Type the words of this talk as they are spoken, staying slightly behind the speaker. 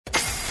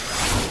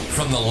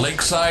from the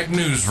Lakeside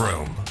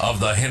Newsroom of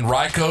the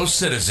Henrico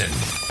Citizen,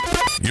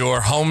 your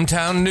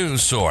hometown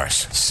news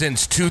source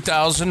since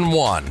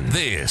 2001.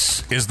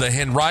 This is the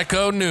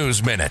Henrico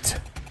News Minute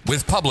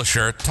with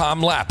publisher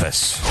Tom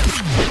Lapis.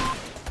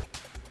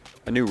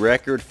 A new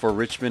record for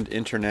Richmond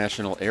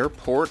International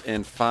Airport,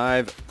 and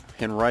 5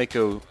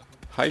 Henrico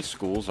high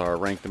schools are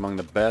ranked among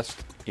the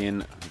best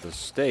in the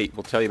state.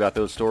 We'll tell you about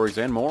those stories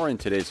and more in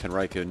today's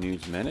Henrico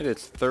News Minute.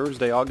 It's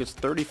Thursday, August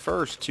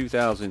 31st,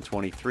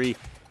 2023.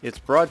 It's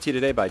brought to you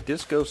today by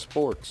Disco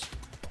Sports.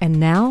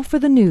 And now for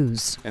the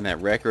news. And that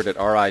record at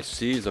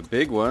RIC is a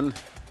big one.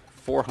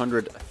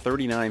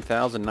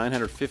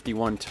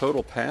 439,951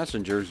 total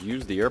passengers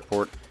used the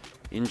airport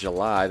in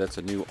July. That's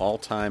a new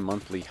all-time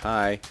monthly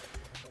high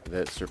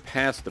that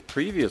surpassed the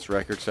previous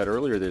record set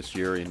earlier this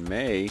year in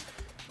May,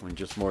 when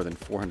just more than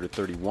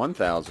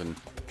 431,000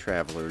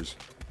 travelers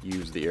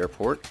used the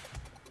airport.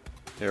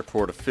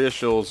 Airport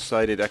officials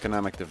cited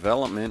economic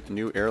development,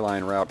 new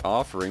airline route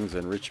offerings,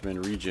 and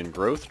Richmond region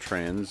growth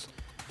trends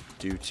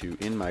due to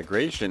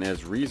in-migration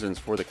as reasons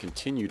for the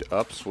continued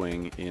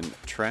upswing in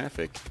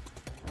traffic.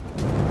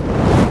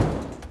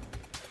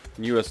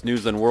 U.S.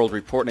 News & World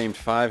Report named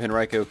 5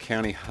 Henrico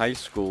County high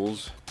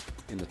schools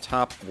in the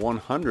top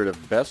 100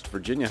 of best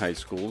Virginia high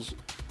schools.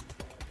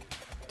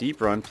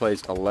 Deep Run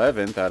placed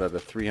 11th out of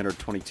the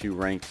 322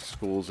 ranked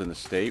schools in the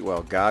state,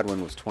 while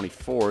Godwin was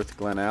 24th,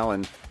 Glen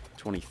Allen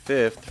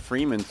 25th,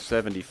 Freeman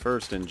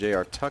 71st, and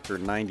J.R. Tucker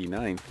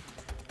 99th.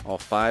 All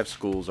 5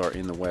 schools are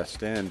in the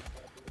West End.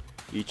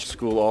 Each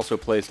school also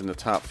placed in the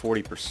top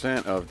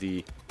 40% of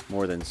the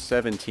more than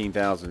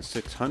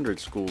 17,600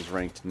 schools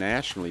ranked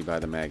nationally by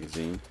the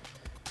magazine.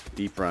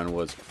 Deep Run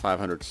was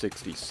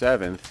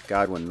 567th,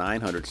 Godwin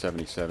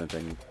 977th,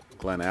 and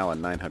Glen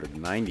Allen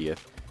 990th.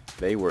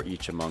 They were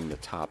each among the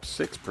top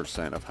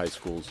 6% of high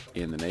schools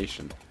in the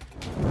nation.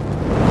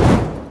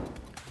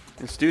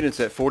 And students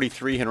at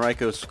 43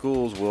 Henrico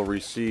schools will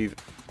receive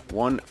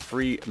 1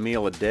 free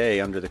meal a day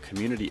under the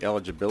Community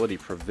Eligibility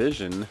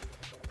Provision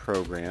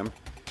Program.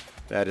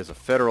 That is a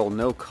federal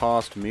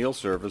no-cost meal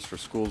service for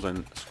schools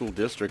and school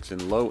districts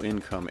in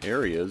low-income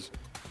areas.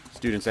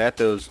 Students at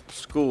those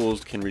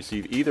schools can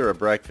receive either a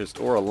breakfast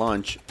or a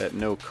lunch at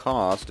no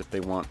cost. If they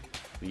want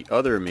the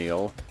other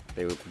meal,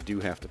 they do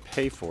have to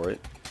pay for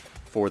it.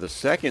 For the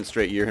second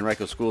straight year,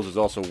 Henrico Schools is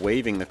also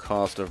waiving the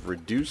cost of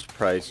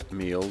reduced-price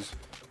meals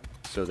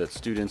so that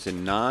students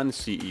in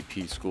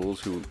non-CEP schools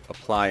who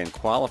apply and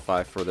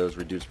qualify for those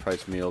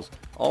reduced-price meals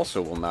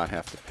also will not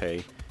have to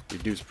pay.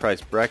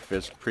 Reduced-price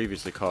breakfast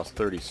previously cost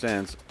 30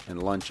 cents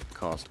and lunch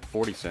cost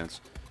 40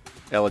 cents.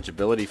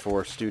 Eligibility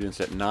for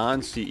students at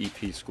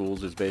non-CEP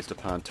schools is based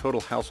upon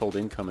total household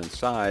income and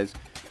size,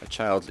 a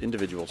child's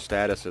individual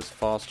status as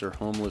foster,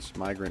 homeless,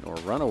 migrant, or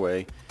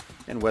runaway,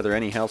 and whether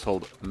any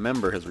household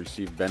member has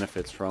received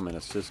benefits from an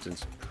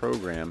assistance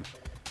program.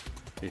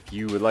 If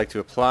you would like to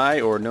apply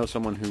or know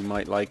someone who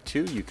might like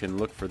to, you can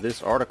look for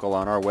this article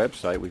on our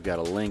website. We've got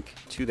a link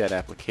to that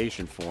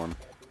application form.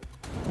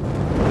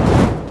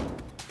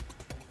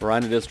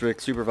 Verina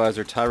District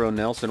Supervisor Tyrone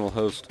Nelson will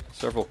host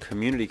several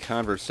community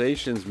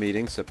conversations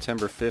meetings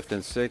September 5th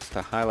and 6th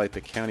to highlight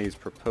the county's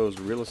proposed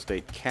real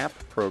estate CAP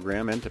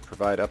program and to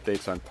provide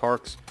updates on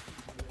parks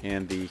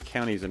and the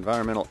county's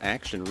environmental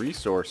action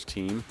resource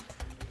team.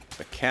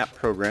 The CAP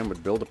program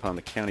would build upon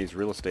the county's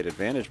Real Estate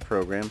Advantage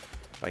program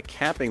by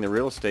capping the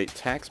real estate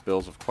tax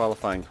bills of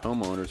qualifying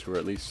homeowners who are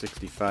at least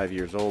 65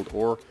 years old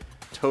or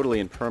totally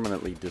and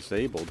permanently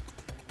disabled.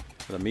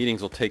 The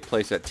meetings will take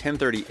place at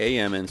 10:30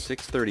 a.m. and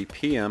 6:30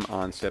 p.m.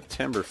 on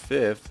September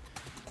 5th,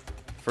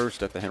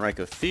 first at the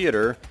Henrico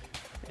Theater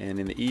and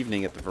in the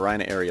evening at the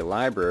Verina Area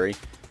Library,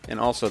 and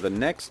also the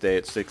next day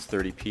at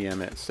 6:30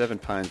 p.m. at Seven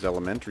Pines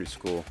Elementary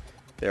School.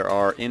 There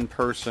are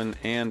in-person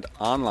and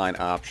online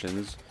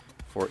options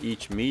for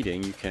each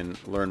meeting. You can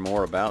learn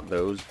more about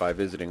those by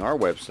visiting our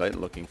website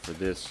and looking for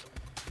this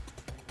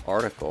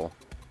article.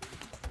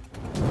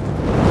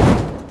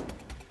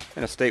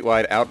 And a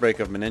statewide outbreak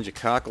of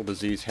meningococcal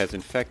disease has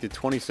infected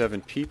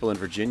 27 people in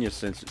Virginia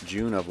since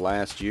June of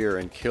last year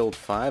and killed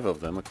 5 of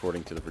them,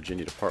 according to the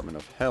Virginia Department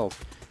of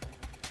Health.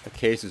 The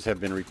cases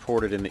have been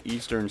reported in the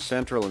eastern,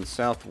 central, and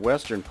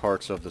southwestern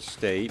parts of the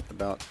state.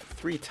 About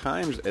 3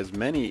 times as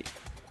many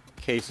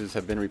cases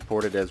have been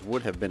reported as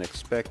would have been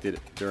expected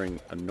during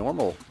a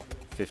normal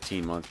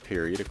 15-month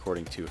period,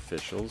 according to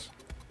officials.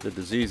 The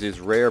disease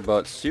is rare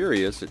but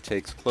serious. It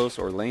takes close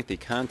or lengthy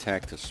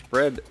contact to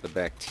spread the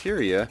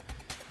bacteria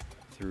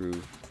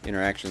through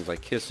interactions like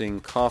kissing,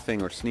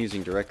 coughing, or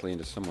sneezing directly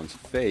into someone's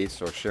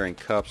face, or sharing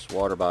cups,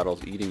 water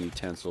bottles, eating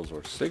utensils,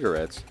 or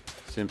cigarettes.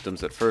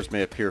 Symptoms at first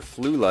may appear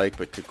flu-like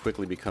but could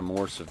quickly become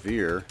more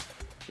severe.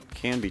 It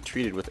can be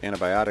treated with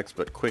antibiotics,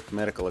 but quick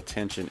medical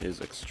attention is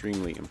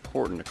extremely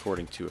important,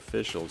 according to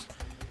officials.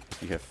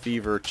 If you have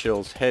fever,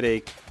 chills,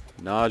 headache,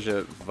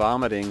 nausea,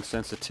 vomiting,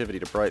 sensitivity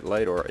to bright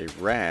light, or a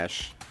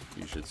rash,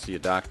 you should see a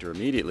doctor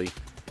immediately.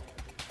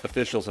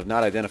 Officials have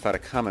not identified a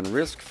common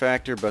risk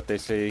factor, but they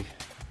say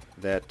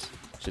that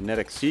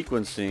genetic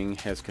sequencing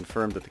has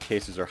confirmed that the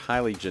cases are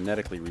highly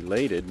genetically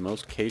related.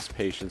 Most case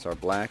patients are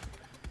Black,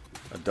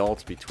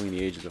 adults between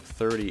the ages of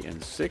 30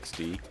 and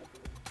 60.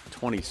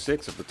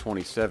 26 of the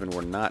 27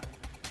 were not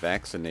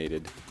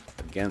vaccinated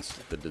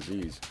against the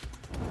disease.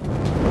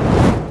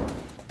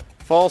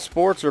 Fall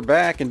sports are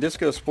back, and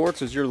Disco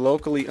Sports is your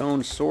locally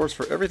owned source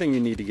for everything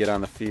you need to get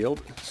on the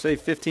field.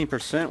 Save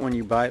 15% when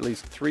you buy at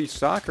least 3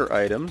 soccer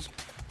items.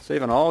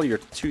 Save on all your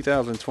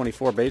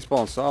 2024 baseball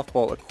and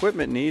softball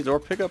equipment needs, or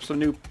pick up some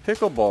new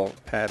pickleball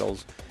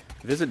paddles.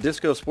 Visit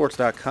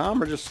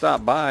discosports.com or just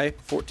stop by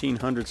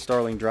 1400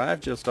 Starling Drive,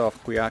 just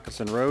off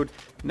Quioccasin Road,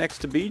 next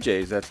to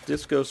BJ's. That's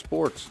Disco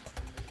Sports.